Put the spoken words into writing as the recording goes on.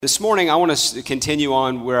This morning, I want to continue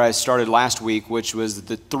on where I started last week, which was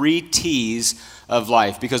the 3 T's of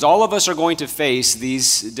life, because all of us are going to face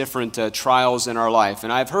these different trials in our life.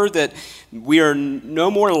 And I've heard that we are no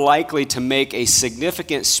more likely to make a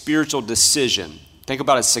significant spiritual decision. Think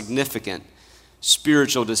about a significant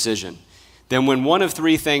spiritual decision than when one of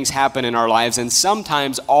 3 things happen in our lives, and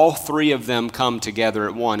sometimes all 3 of them come together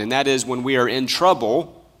at one. And that is when we are in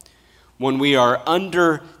trouble, when we are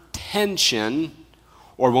under tension,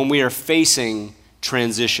 or when we are facing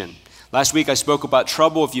transition. Last week I spoke about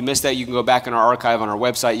trouble. If you missed that, you can go back in our archive on our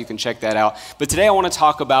website. You can check that out. But today I want to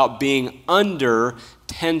talk about being under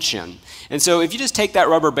tension. And so if you just take that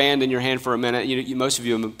rubber band in your hand for a minute, most of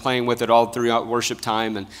you have been playing with it all throughout worship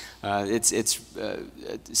time, and it's a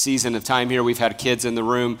season of time here. We've had kids in the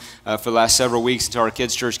room for the last several weeks until our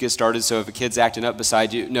kids' church gets started. So if a kid's acting up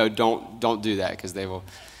beside you, no, don't do that, because they will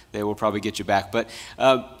probably get you back. But,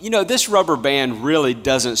 this rubber band really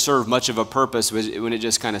doesn't serve much of a purpose when it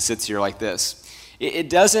just kind of sits here like this. It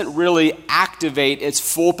doesn't really activate its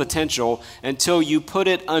full potential until you put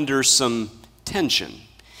it under some tension.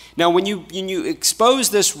 Now, when you expose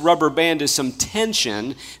this rubber band to some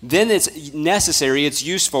tension, then it's necessary, it's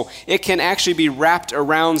useful. It can actually be wrapped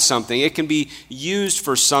around something. It can be used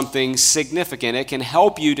for something significant. It can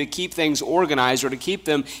help you to keep things organized or to keep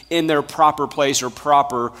them in their proper place or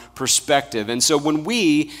proper perspective. And so when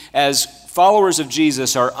we, as followers of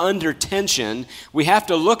Jesus, are under tension, we have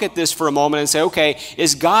to look at this for a moment and say, okay,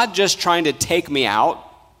 is God just trying to take me out?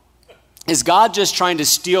 Is God just trying to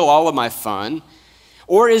steal all of my fun?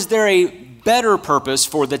 Or is there a better purpose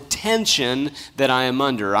for the tension that I am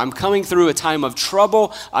under? I'm coming through a time of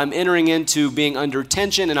trouble. I'm entering into being under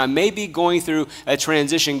tension, and I may be going through a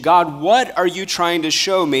transition. God, what are you trying to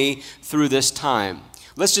show me through this time?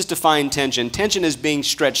 Let's just define tension. Tension is being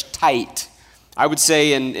stretched tight. I would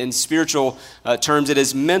say in spiritual terms, it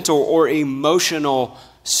is mental or emotional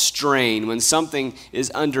strain. When something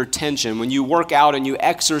is under tension, when you work out and you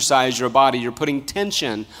exercise your body, you're putting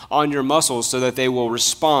tension on your muscles so that they will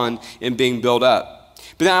respond in being built up.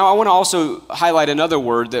 But now I want to also highlight another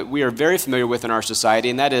word that we are very familiar with in our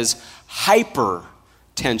society, and that is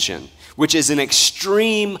hypertension, which is an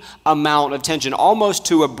extreme amount of tension, almost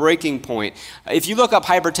to a breaking point. If you look up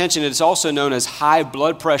hypertension, it's also known as high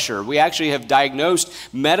blood pressure. We actually have diagnosed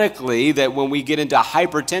medically that when we get into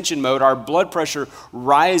hypertension mode, our blood pressure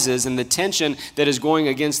rises, and the tension that is going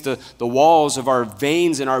against the walls of our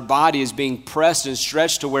veins in our body is being pressed and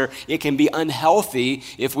stretched to where it can be unhealthy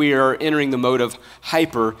if we are entering the mode of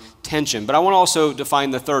hypertension. But I want to also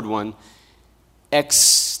define the third one,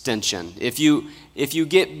 extension. If you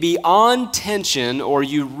get beyond tension, or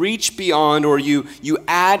you reach beyond, or you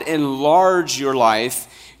add enlarge your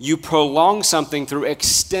life, you prolong something through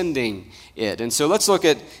extending it. And so let's look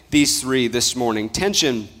at these 3 this morning.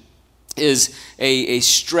 Tension is a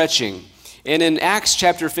stretching. And in Acts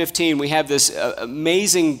chapter 15, we have this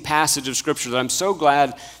amazing passage of Scripture that I'm so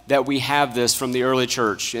glad that we have this from the early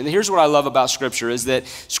church. And here's what I love about Scripture is that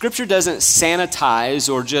Scripture doesn't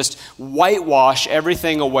sanitize or just whitewash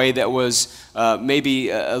everything away that was maybe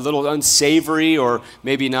a little unsavory or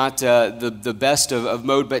maybe not the best of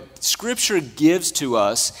mode, but Scripture gives to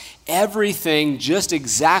us everything just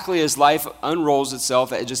exactly as life unrolls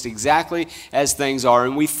itself, just exactly as things are.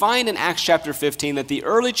 And we find in Acts chapter 15 that the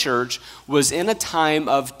early church was in a time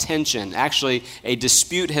of tension. Actually, a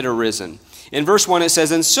dispute had arisen. In verse 1 it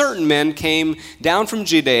says, "And certain men came down from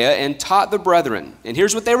Judea and taught the brethren." And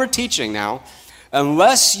here's what they were teaching now.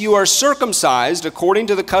 "Unless you are circumcised according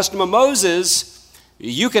to the custom of Moses,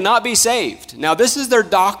 you cannot be saved." Now, this is their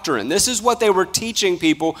doctrine. This is what they were teaching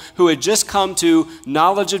people who had just come to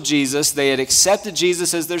knowledge of Jesus. They had accepted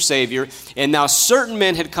Jesus as their Savior. And now certain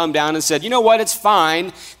men had come down and said, you know what, it's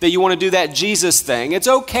fine that you want to do that Jesus thing. It's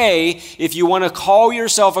okay if you want to call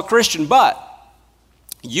yourself a Christian, but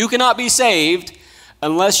you cannot be saved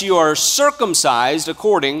unless you are circumcised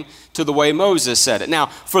according to the way Moses said it. Now,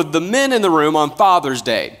 for the men in the room on Father's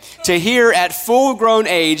Day, to hear at full-grown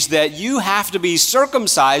age that you have to be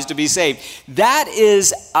circumcised to be saved, that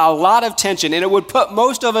is a lot of tension, and it would put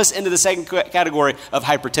most of us into the second category of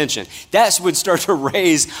hypertension. That would start to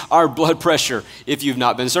raise our blood pressure if you've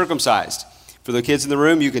not been circumcised. For the kids in the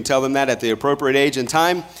room, you can tell them that at the appropriate age and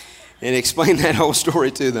time and explain that whole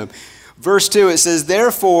story to them. Verse 2, it says,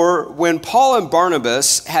 "Therefore, when Paul and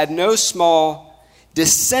Barnabas had no small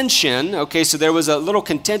dissension," okay, so there was a little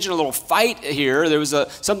contention, a little fight here. There was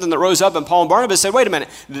something that rose up, and Paul and Barnabas said, wait a minute,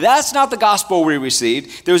 that's not the gospel we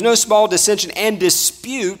received. There was no small dissension and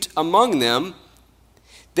dispute among them.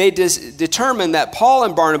 they determined that Paul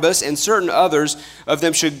and Barnabas and certain others of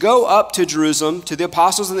them should go up to Jerusalem to the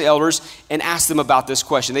apostles and the elders and ask them about this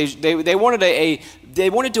question. They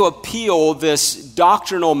wanted to appeal this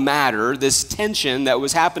doctrinal matter, this tension that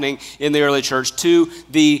was happening in the early church to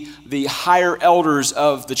the higher elders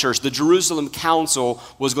of the church. The Jerusalem Council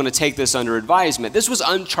was going to take this under advisement. This was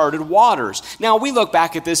uncharted waters. Now, we look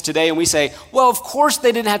back at this today and we say, well, of course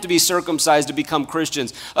they didn't have to be circumcised to become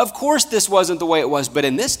Christians. Of course this wasn't the way it was. But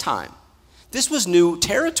in this time, this was new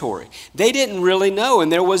territory. They didn't really know,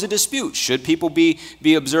 and there was a dispute. Should people be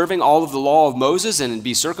observing all of the law of Moses and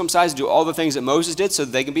be circumcised, do all the things that Moses did so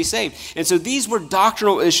that they can be saved? And so these were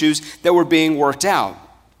doctrinal issues that were being worked out.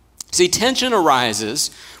 See, tension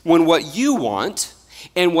arises when what you want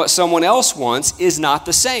and what someone else wants is not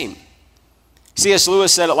the same. C.S.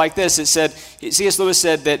 Lewis said it like this. C.S. Lewis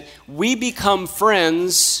said that we become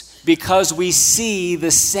friends because we see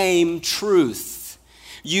the same truth.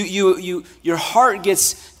 Your heart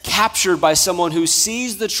gets captured by someone who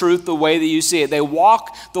sees the truth the way that you see it. They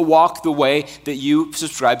walk the way that you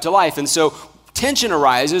subscribe to life. And so tension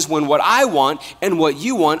arises when what I want and what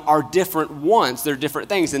you want are different wants. They're different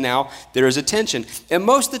things, and now there is a tension. And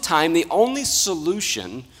most of the time, the only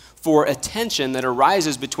solution for a tension that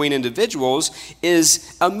arises between individuals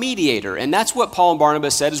is a mediator. And that's what Paul and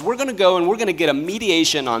Barnabas said, is we're going to go and we're going to get a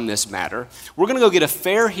mediation on this matter. We're going to go get a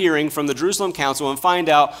fair hearing from the Jerusalem Council and find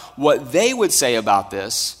out what they would say about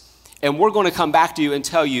this. And we're going to come back to you and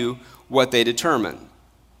tell you what they determine.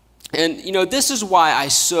 And, this is why I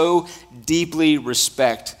so deeply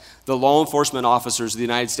respect the law enforcement officers of the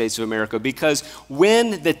United States of America, because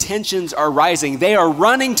when the tensions are rising, they are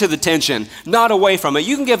running to the tension, not away from it.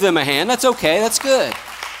 You can give them a hand. That's okay. That's good.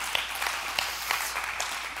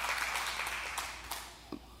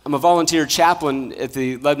 I'm a volunteer chaplain at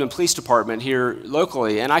the Lebanon Police Department here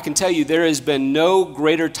locally, and I can tell you there has been no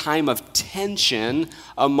greater time of tension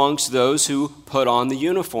amongst those who put on the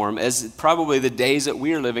uniform as probably the days that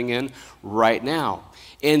we are living in right now.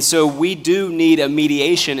 And so we do need a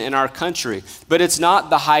mediation in our country. But it's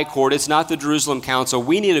not the high court. It's not the Jerusalem Council.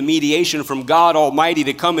 We need a mediation from God Almighty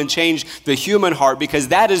to come and change the human heart, because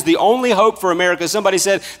that is the only hope for America. Somebody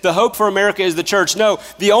said the hope for America is the church. No,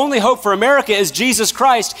 the only hope for America is Jesus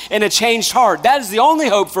Christ and a changed heart. That is the only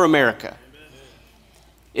hope for America.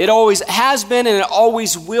 It always has been and it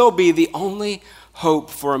always will be the only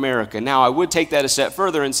hope for America. Now, I would take that a step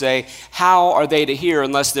further and say, how are they to hear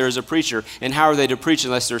unless there is a preacher? And how are they to preach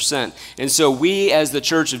unless they're sent? And so we, as the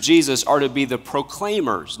Church of Jesus, are to be the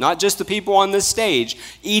proclaimers, not just the people on this stage.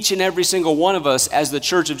 Each and every single one of us, as the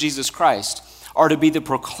Church of Jesus Christ, are to be the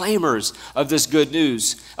proclaimers of this good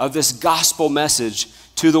news, of this gospel message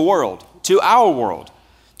to the world, to our world,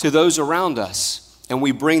 to those around us. And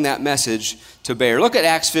we bring that message to bear. Look at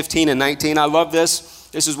Acts 15 and 19. I love this.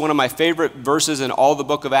 This is one of my favorite verses in all the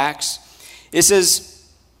book of Acts. It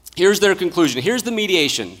says, here's their conclusion. Here's the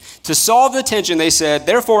mediation. To solve the tension, they said,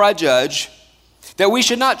 therefore I judge that we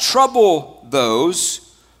should not trouble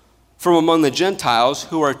those from among the Gentiles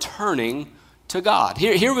who are turning to God.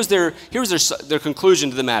 Here was their conclusion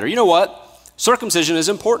to the matter. You know what? Circumcision is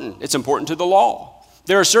important. It's important to the law.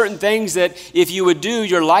 There are certain things that if you would do,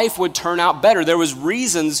 your life would turn out better. There was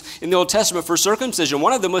reasons in the Old Testament for circumcision.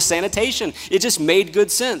 One of them was sanitation. It just made good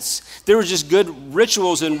sense. There were just good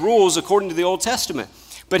rituals and rules according to the Old Testament.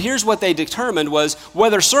 But here's what they determined was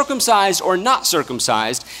whether circumcised or not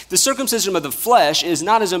circumcised, the circumcision of the flesh is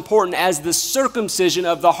not as important as the circumcision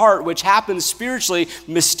of the heart, which happens spiritually,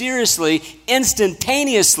 mysteriously,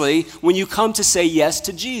 instantaneously when you come to say yes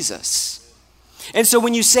to Jesus. And so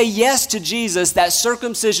when you say yes to Jesus, that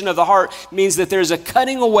circumcision of the heart means that there's a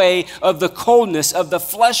cutting away of the coldness of the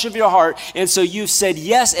flesh of your heart. And so you've said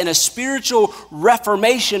yes, and a spiritual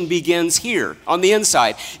reformation begins here on the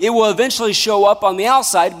inside. It will eventually show up on the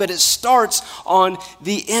outside, but it starts on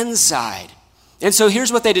the inside. And so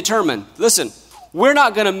here's what they determined. Listen, we're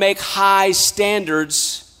not going to make high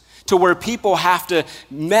standards to where people have to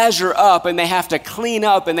measure up and they have to clean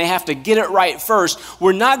up and they have to get it right first.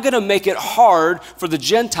 We're not going to make it hard for the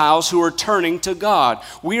Gentiles who are turning to God.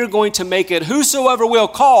 We are going to make it whosoever will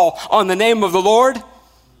call on the name of the Lord,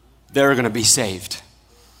 they're going to be saved.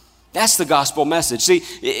 That's the gospel message.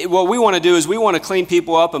 See, what we want to do is we want to clean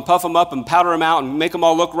people up and puff them up and powder them out and make them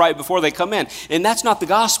all look right before they come in. And that's not the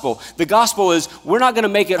gospel. The gospel is we're not going to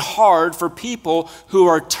make it hard for people who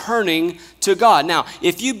are turning to God. Now,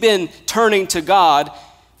 if you've been turning to God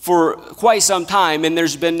for quite some time and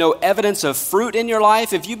there's been no evidence of fruit in your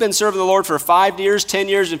life, if you've been serving the Lord for 5 years, 10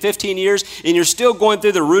 years, and 15 years, and you're still going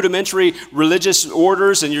through the rudimentary religious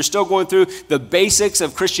orders and you're still going through the basics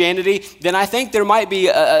of Christianity, then I think there might be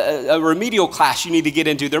a remedial class you need to get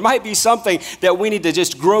into. There might be something that we need to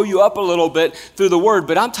just grow you up a little bit through the Word.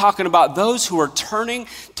 But I'm talking about those who are turning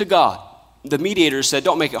to God. The mediator said,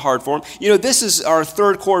 don't make it hard for them. You know, this is our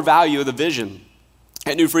third core value of the vision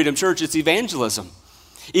at New Freedom Church. It's evangelism.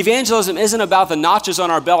 Evangelism isn't about the notches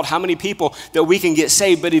on our belt, how many people that we can get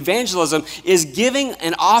saved, but evangelism is giving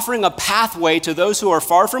and offering a pathway to those who are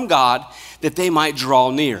far from God that they might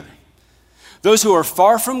draw near. Those who are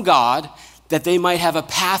far from God, that they might have a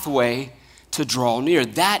pathway to draw near.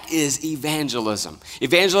 That is evangelism.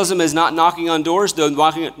 Evangelism is not knocking on doors.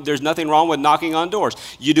 There's nothing wrong with knocking on doors.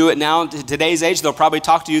 You do it now, in today's age, they'll probably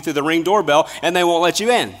talk to you through the Ring doorbell and they won't let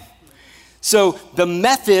you in. So the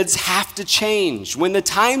methods have to change. When the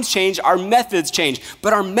times change, our methods change.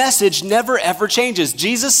 But our message never, ever changes.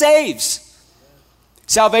 Jesus saves.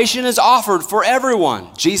 Salvation is offered for everyone.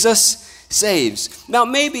 Jesus saves. Now,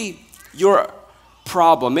 maybe your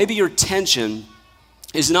problem, maybe your tension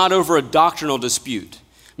is not over a doctrinal dispute.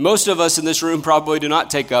 Most of us in this room probably do not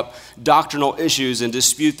take up doctrinal issues and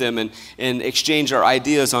dispute them and exchange our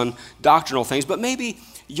ideas on doctrinal things. But maybe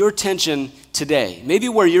your tension today, maybe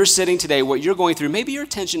where you're sitting today, what you're going through, maybe your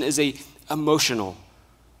tension is a emotional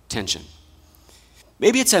tension.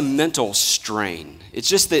 Maybe it's a mental strain. It's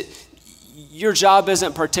just that your job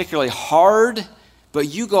isn't particularly hard, but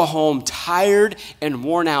you go home tired and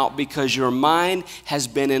worn out because your mind has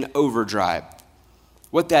been in overdrive.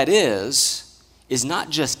 What that is not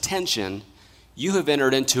just tension. You have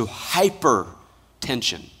entered into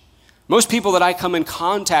hypertension. Most people that I come in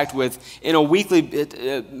contact with in a weekly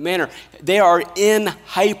manner, they are in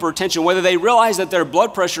hypertension. Whether they realize that their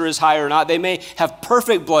blood pressure is high or not, they may have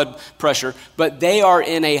perfect blood pressure, but they are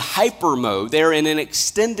in a hyper mode. They are in an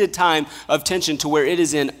extended time of tension to where it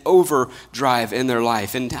is in overdrive in their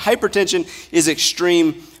life. And hypertension is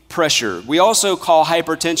extreme pressure. We also call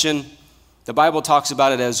hypertension, the Bible talks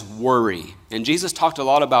about it as worry. And Jesus talked a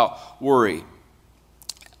lot about worry.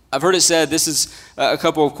 I've heard it said, this is a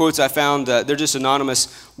couple of quotes I found, they're just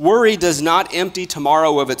anonymous. Worry does not empty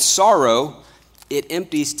tomorrow of its sorrow, it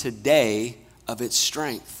empties today of its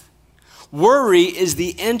strength. Worry is the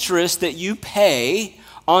interest that you pay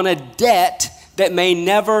on a debt that may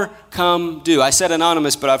never come due. I said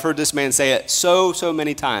anonymous, but I've heard this man say it so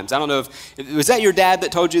many times. I don't know if was that your dad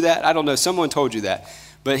that told you that? I don't know, someone told you that.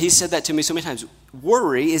 But he said that to me so many times.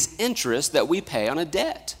 Worry is interest that we pay on a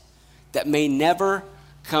debt that may never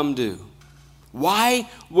come due. Why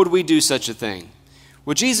would we do such a thing?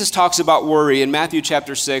 Well, Jesus talks about worry in Matthew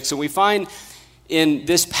chapter 6, and we find in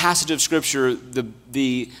this passage of Scripture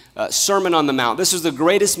the Sermon on the Mount. This is the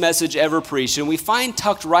greatest message ever preached, and we find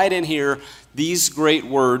tucked right in here these great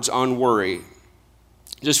words on worry.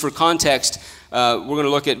 Just for context, we're going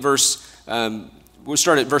to look at we'll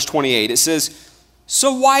start at verse 28. It says,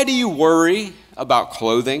 "So why do you worry about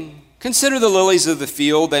clothing? Consider the lilies of the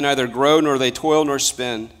field, they neither grow nor they toil nor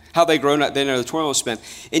spin. How they grow, they neither toil nor spin.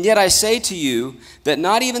 And yet I say to you that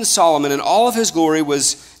not even Solomon in all of his glory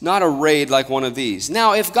was not arrayed like one of these.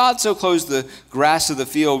 Now if God so clothes the grass of the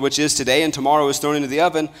field, which is today and tomorrow is thrown into the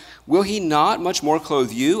oven, will he not much more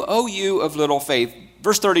clothe you, O you of little faith?"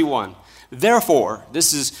 Verse 31. Therefore,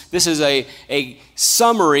 this is a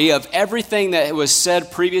summary of everything that was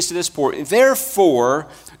said previous to this point. Therefore,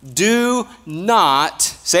 do not,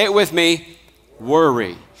 say it with me,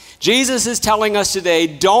 worry. Jesus is telling us today,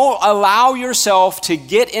 don't allow yourself to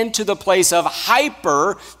get into the place of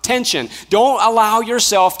hypertension. Don't allow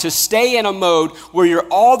yourself to stay in a mode where you're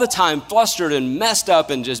all the time flustered and messed up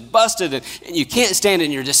and just busted and you can't stand it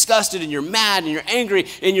and you're disgusted and you're mad and you're angry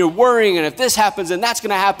and you're worrying, and if this happens then that's going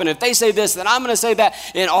to happen. If they say this then I'm going to say that,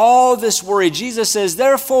 and all this worry. Jesus says,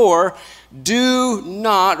 therefore, do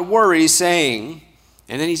not worry, saying,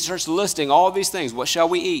 and then he starts listing all of these things. What shall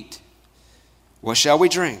we eat? What shall we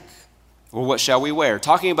drink? Or what shall we wear?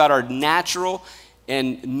 Talking about our natural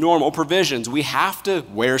and normal provisions. We have to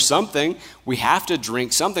wear something. We have to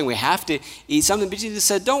drink something. We have to eat something. But Jesus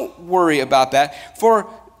said, don't worry about that. For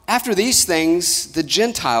after these things, the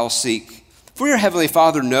Gentiles seek. For your heavenly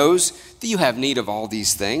Father knows that you have need of all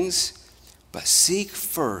these things. But seek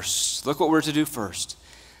first. Look what we're to do first.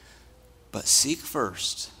 But seek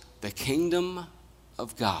first the kingdom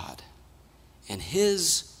of God and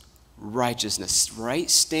his righteousness, right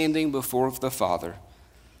standing before the Father.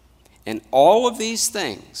 And all of these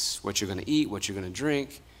things, what you're going to eat, what you're going to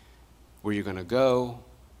drink, where you're going to go,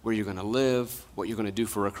 where you're going to live, what you're going to do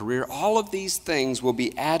for a career, all of these things will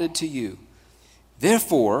be added to you.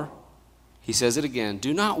 Therefore, he says it again,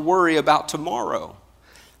 do not worry about tomorrow,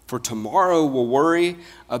 for tomorrow will worry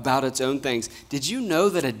about its own things. Did you know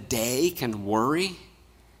that a day can worry?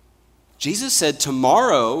 Jesus said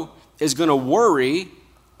tomorrow is going to worry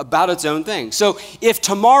about its own thing. So if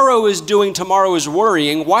tomorrow is doing tomorrow is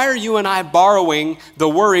worrying, why are you and I borrowing the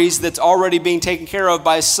worries that's already being taken care of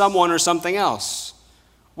by someone or something else?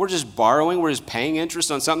 We're just borrowing, we're just paying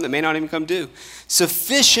interest on something that may not even come due.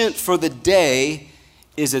 Sufficient for the day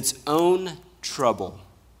is its own trouble.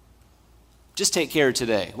 Just take care of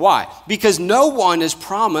today. Why? Because no one is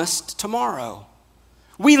promised tomorrow.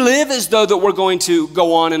 We live as though that we're going to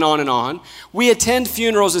go on and on and on. We attend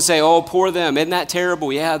funerals and say, oh, poor them. Isn't that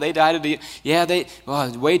terrible? Yeah, they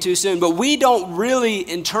died way too soon. But we don't really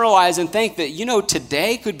internalize and think that,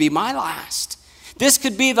 today could be my last. This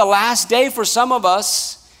could be the last day for some of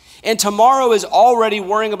us. And tomorrow is already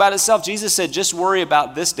worrying about itself. Jesus said, just worry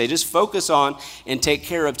about this day. Just focus on and take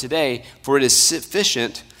care of today, for it is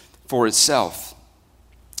sufficient for itself.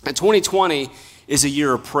 And 2020 is a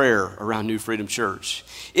year of prayer around New Freedom Church.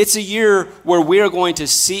 It's a year where we are going to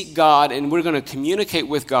seek God and we're going to communicate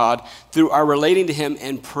with God through our relating to Him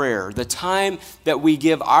in prayer. The time that we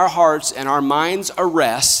give our hearts and our minds a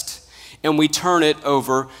rest and we turn it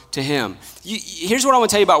over to Him. Here's what I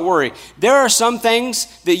want to tell you about worry. There are some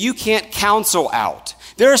things that you can't counsel out.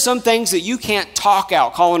 There are some things that you can't talk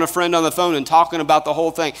out, calling a friend on the phone and talking about the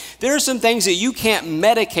whole thing. There are some things that you can't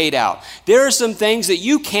medicate out. There are some things that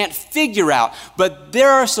you can't figure out. But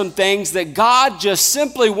there are some things that God just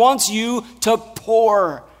simply wants you to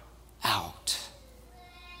pour out.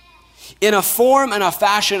 In a form and a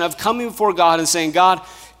fashion of coming before God and saying, God,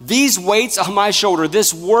 these weights on my shoulder,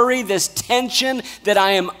 this worry, this tension that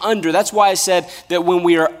I am under. That's why I said that when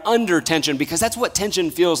we are under tension, because that's what tension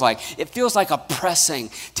feels like. It feels like a pressing.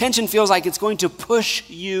 Tension feels like it's going to push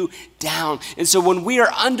you down. And so when we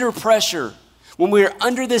are under pressure, when we are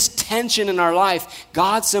under this tension in our life,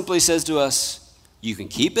 God simply says to us, you can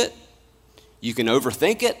keep it, you can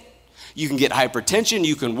overthink it, you can get hypertension,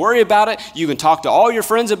 you can worry about it, you can talk to all your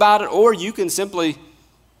friends about it, or you can simply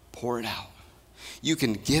pour it out. You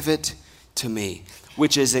can give it to me,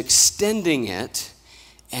 which is extending it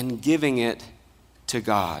and giving it to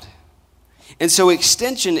God. And so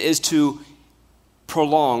extension is to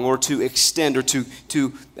prolong or to extend or to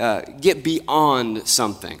get beyond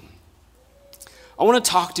something. I want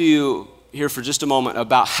to talk to you here for just a moment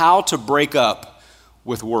about how to break up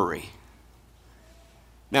with worry.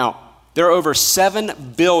 Now, there are over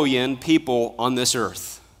 7 billion people on this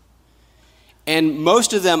earth. And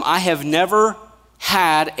most of them I have never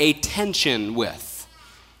had a tension with.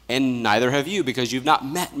 And neither have you, because you've not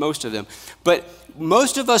met most of them. But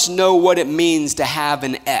most of us know what it means to have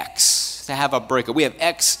an ex, to have a breakup. We have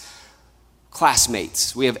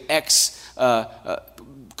ex-classmates. We have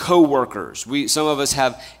ex-co-workers. Some of us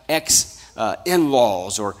have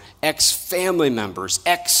ex-in-laws or ex-family members,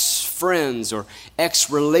 ex-friends or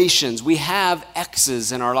ex-relations. We have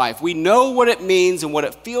exes in our life. We know what it means and what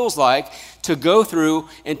it feels like to go through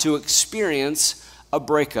and to experience a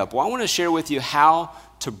breakup. Well, I want to share with you how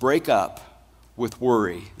to break up with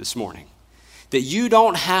worry this morning. That you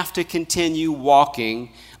don't have to continue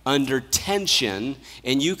walking under tension,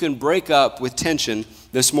 and you can break up with tension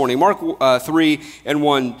this morning. Mark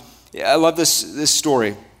 3:1, I love this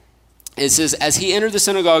story. It says, as he entered the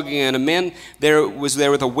synagogue again, a man was there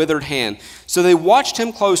with a withered hand. So they watched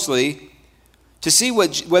him closely to see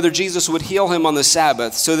whether Jesus would heal him on the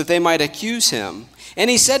Sabbath, so that they might accuse him. And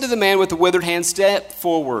he said to the man with the withered hand, step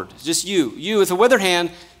forward. Just you with the withered hand,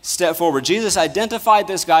 step forward. Jesus identified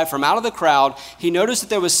this guy from out of the crowd. He noticed that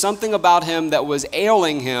there was something about him that was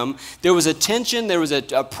ailing him. There was a tension, there was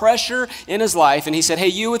a pressure in his life. And he said, hey,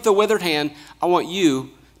 you with the withered hand, I want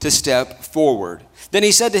you to step forward. Then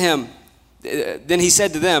he said to them,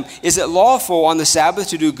 is it lawful on the Sabbath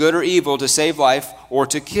to do good or evil, to save life or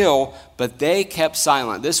to kill? But they kept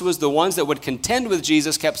silent. This was the ones that would contend with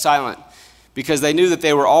Jesus kept silent, because they knew that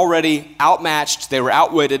they were already outmatched, they were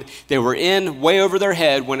outwitted, they were in way over their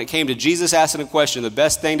head. When it came to Jesus asking a question, the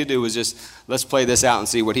best thing to do was just, let's play this out and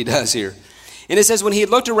see what he does here. And it says, when he had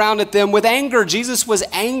looked around at them with anger, Jesus was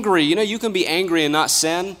angry. You can be angry and not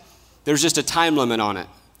sin. There's just a time limit on it.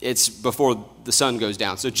 It's before the sun goes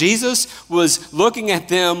down. So Jesus was looking at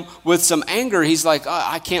them with some anger. He's like,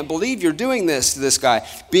 I can't believe you're doing this to this guy.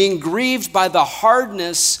 Being grieved by the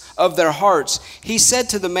hardness of their hearts, he said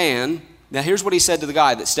to the man, now here's what he said to the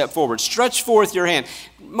guy that stepped forward, stretch forth your hand.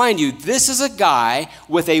 Mind you, this is a guy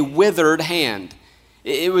with a withered hand.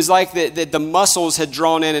 It was like the muscles had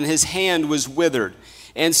drawn in and his hand was withered.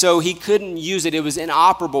 And so he couldn't use it. It was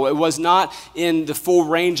inoperable. It was not in the full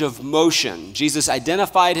range of motion. Jesus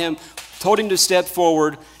identified him, told him to step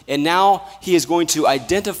forward, and now he is going to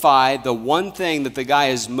identify the one thing that the guy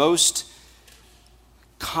is most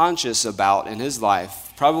conscious about in his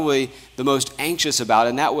life, probably the most anxious about,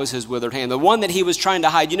 and that was his withered hand. The one that he was trying to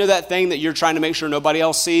hide. You know that thing that you're trying to make sure nobody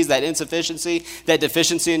else sees, that insufficiency, that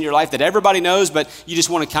deficiency in your life that everybody knows, but you just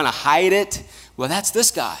want to kind of hide it? Well, that's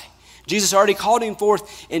this guy. Jesus already called him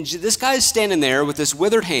forth, and this guy is standing there with this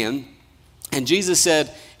withered hand, and Jesus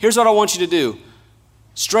said, here's what I want you to do.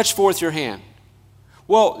 Stretch forth your hand.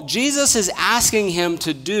 Well, Jesus is asking him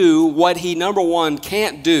to do what he, number one,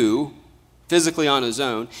 can't do physically on his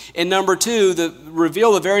own, and number two,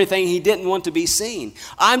 reveal the very thing he didn't want to be seen.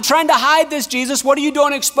 I'm trying to hide this, Jesus. What are you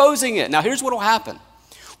doing exposing it? Now, here's what will happen.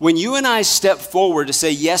 When you and I step forward to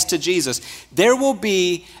say yes to Jesus, there will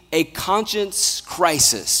be a conscience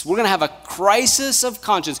crisis. We're going to have a crisis of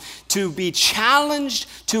conscience to be challenged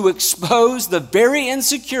to expose the very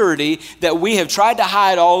insecurity that we have tried to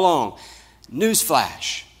hide all along.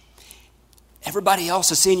 Newsflash. Everybody else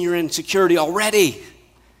has seen your insecurity already.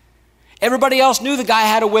 Everybody else knew the guy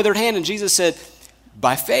had a withered hand, and Jesus said,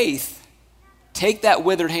 by faith, take that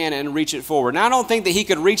withered hand and reach it forward. Now, I don't think that he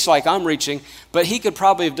could reach like I'm reaching, but he could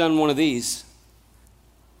probably have done one of these.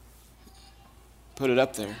 Put it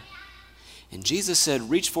up there. And Jesus said,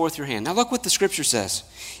 reach forth your hand. Now, look what the scripture says.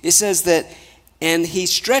 It says that, and he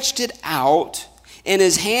stretched it out, and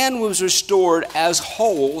his hand was restored as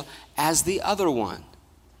whole as the other one.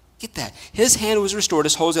 Get that. His hand was restored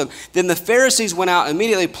as whole as the other. Then the Pharisees went out and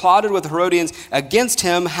immediately plotted with the Herodians against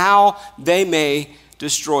him how they may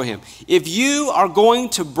destroy him. If you are going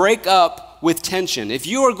to break up with tension, if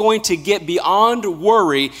you are going to get beyond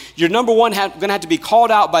worry, you're number one going to have to be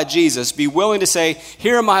called out by Jesus, be willing to say,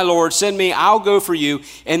 here, my Lord, send me, I'll go for you,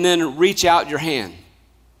 and then reach out your hand.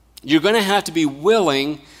 You're going to have to be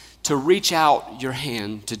willing to reach out your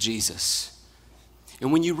hand to Jesus.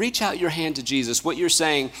 And when you reach out your hand to Jesus, what you're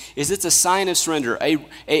saying is it's a sign of surrender.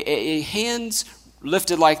 A hands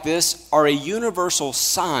lifted like this are a universal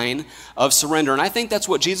sign of surrender. And I think that's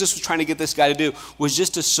what Jesus was trying to get this guy to do, was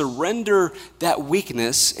just to surrender that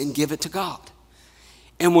weakness and give it to God.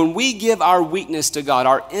 And when we give our weakness to God,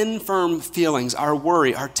 our infirm feelings, our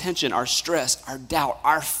worry, our tension, our stress, our doubt,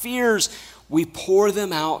 our fears, we pour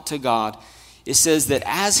them out to God. It says that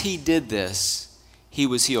as he did this, he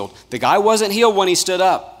was healed. The guy wasn't healed when he stood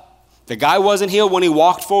up. The guy wasn't healed when he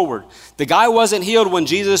walked forward. The guy wasn't healed when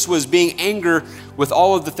Jesus was being angry with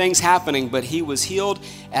all of the things happening, but he was healed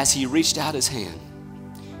as he reached out his hand.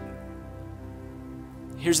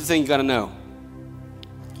 Here's the thing you got to know.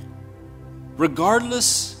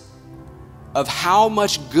 Regardless of how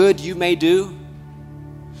much good you may do,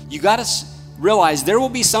 you got to realize there will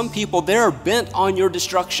be some people, they're bent on your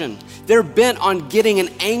destruction. They're bent on getting an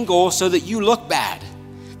angle so that you look bad.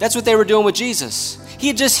 That's what they were doing with Jesus. He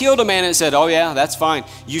had just healed a man and said, oh yeah, that's fine.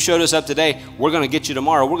 You showed us up today. We're going to get you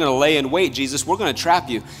tomorrow. We're going to lay in wait, Jesus. We're going to trap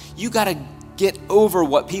you. You got to get over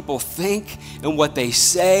what people think and what they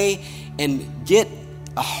say and get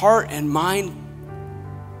a heart and mind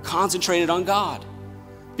concentrated on God.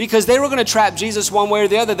 Because they were going to trap Jesus one way or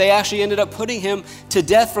the other. They actually ended up putting him to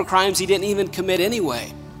death for crimes he didn't even commit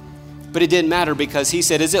anyway. But it didn't matter because he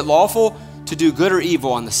said, is it lawful to do good or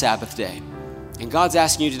evil on the Sabbath day? And God's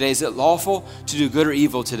asking you today, is it lawful to do good or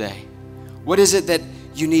evil today? What is it that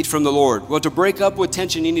you need from the Lord? Well, to break up with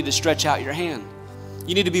tension, you need to stretch out your hand.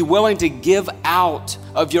 You need to be willing to give out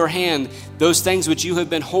of your hand those things which you have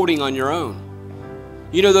been holding on your own.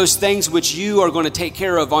 You know, those things which you are going to take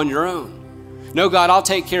care of on your own. No, God, I'll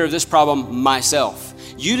take care of this problem myself.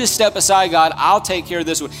 You just step aside, God, I'll take care of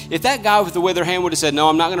this one. If that guy with the withered hand would have said, no,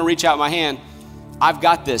 I'm not going to reach out my hand. I've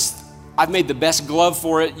got this. I've made the best glove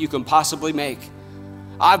for it you can possibly make.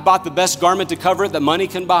 I've bought the best garment to cover it that money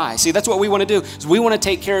can buy. See, that's what we want to do, is we want to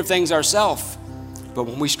take care of things ourselves. But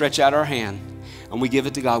when we stretch out our hand and we give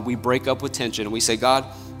it to God, we break up with tension and we say, God,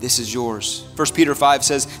 this is yours. 1 Peter 5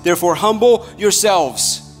 says, therefore humble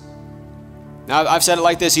yourselves. Now, I've said it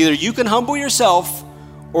like this, either you can humble yourself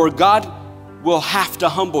or God will have to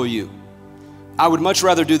humble you. I would much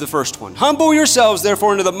rather do the first one. Humble yourselves,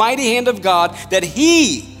 therefore, into the mighty hand of God, that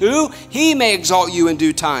He may exalt you in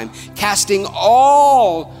due time, casting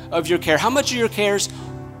all of your care. How much of your cares?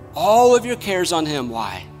 All of your cares on Him.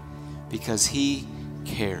 Why? Because He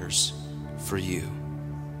cares for you.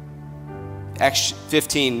 Acts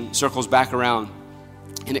 15 circles back around,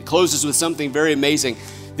 and it closes with something very amazing,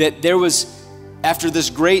 that there was after this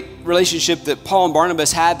great relationship that Paul and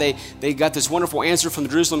Barnabas had, they got this wonderful answer from the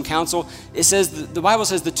Jerusalem council. It says, the Bible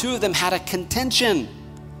says the two of them had a contention.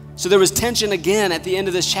 So there was tension again at the end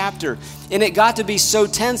of this chapter. And it got to be so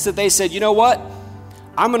tense that they said, you know what?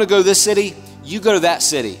 I'm going to go to this city, you go to that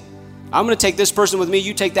city. I'm going to take this person with me,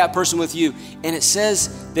 you take that person with you. And it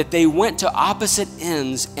says that they went to opposite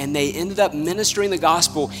ends and they ended up ministering the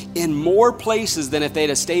gospel in more places than if they'd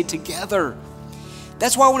have stayed together.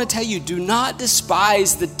 That's why I want to tell you, do not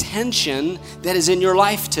despise the tension that is in your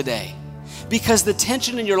life today. Because the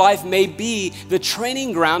tension in your life may be the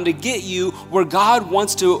training ground to get you where God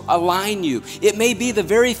wants to align you. It may be the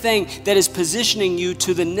very thing that is positioning you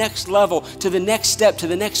to the next level, to the next step, to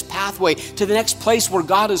the next pathway, to the next place where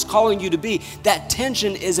God is calling you to be. That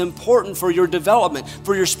tension is important for your development,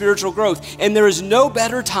 for your spiritual growth. And there is no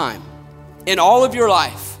better time in all of your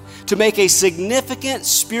life to make a significant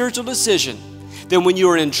spiritual decision than when you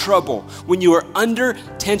are in trouble, when you are under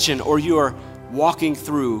tension, or you are walking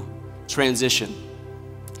through transition.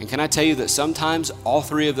 And can I tell you that sometimes all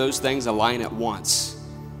three of those things align at once?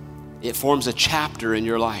 It forms a chapter in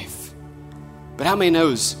your life. But how many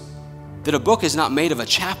knows that a book is not made of a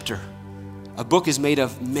chapter? A book is made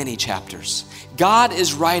of many chapters. God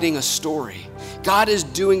is writing a story. God is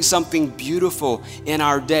doing something beautiful in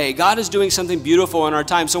our day. God is doing something beautiful in our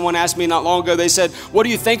time. Someone asked me not long ago, they said, what do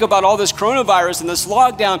you think about all this coronavirus and this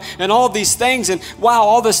lockdown and all of these things and wow,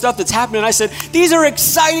 all this stuff that's happening? And I said, these are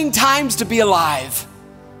exciting times to be alive.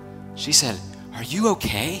 She said, are you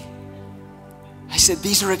okay? I said,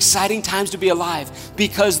 these are exciting times to be alive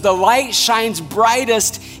because the light shines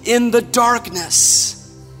brightest in the darkness.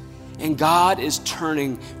 And God is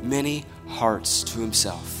turning many hearts to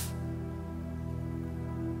himself.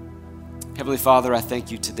 Heavenly Father, I thank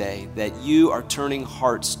you today that you are turning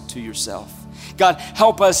hearts to yourself. God,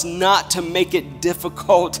 help us not to make it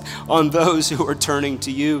difficult on those who are turning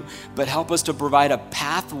to you, but help us to provide a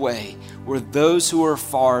pathway where those who are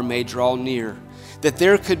far may draw near. That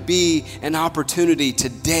there could be an opportunity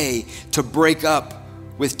today to break up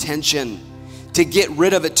with tension, to get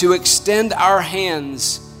rid of it, to extend our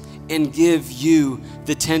hands and give you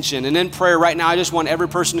the tension. And in prayer right now, I just want every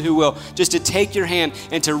person who will just to take your hand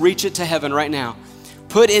and to reach it to heaven right now.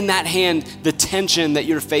 Put in that hand the tension that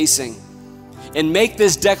you're facing and make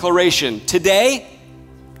this declaration. Today,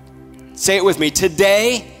 say it with me,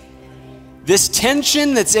 today, this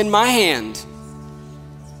tension that's in my hand,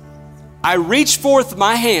 I reach forth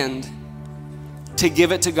my hand to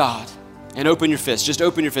give it to God. And open your fist, just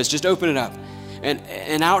open your fist, just open it up. And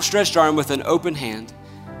an outstretched arm with an open hand,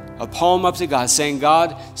 a palm up to God, saying,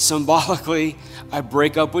 God, symbolically, I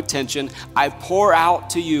break up with tension. I pour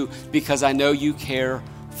out to you because I know you care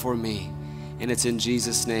for me. And it's in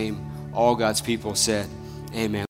Jesus' name, all God's people said, amen.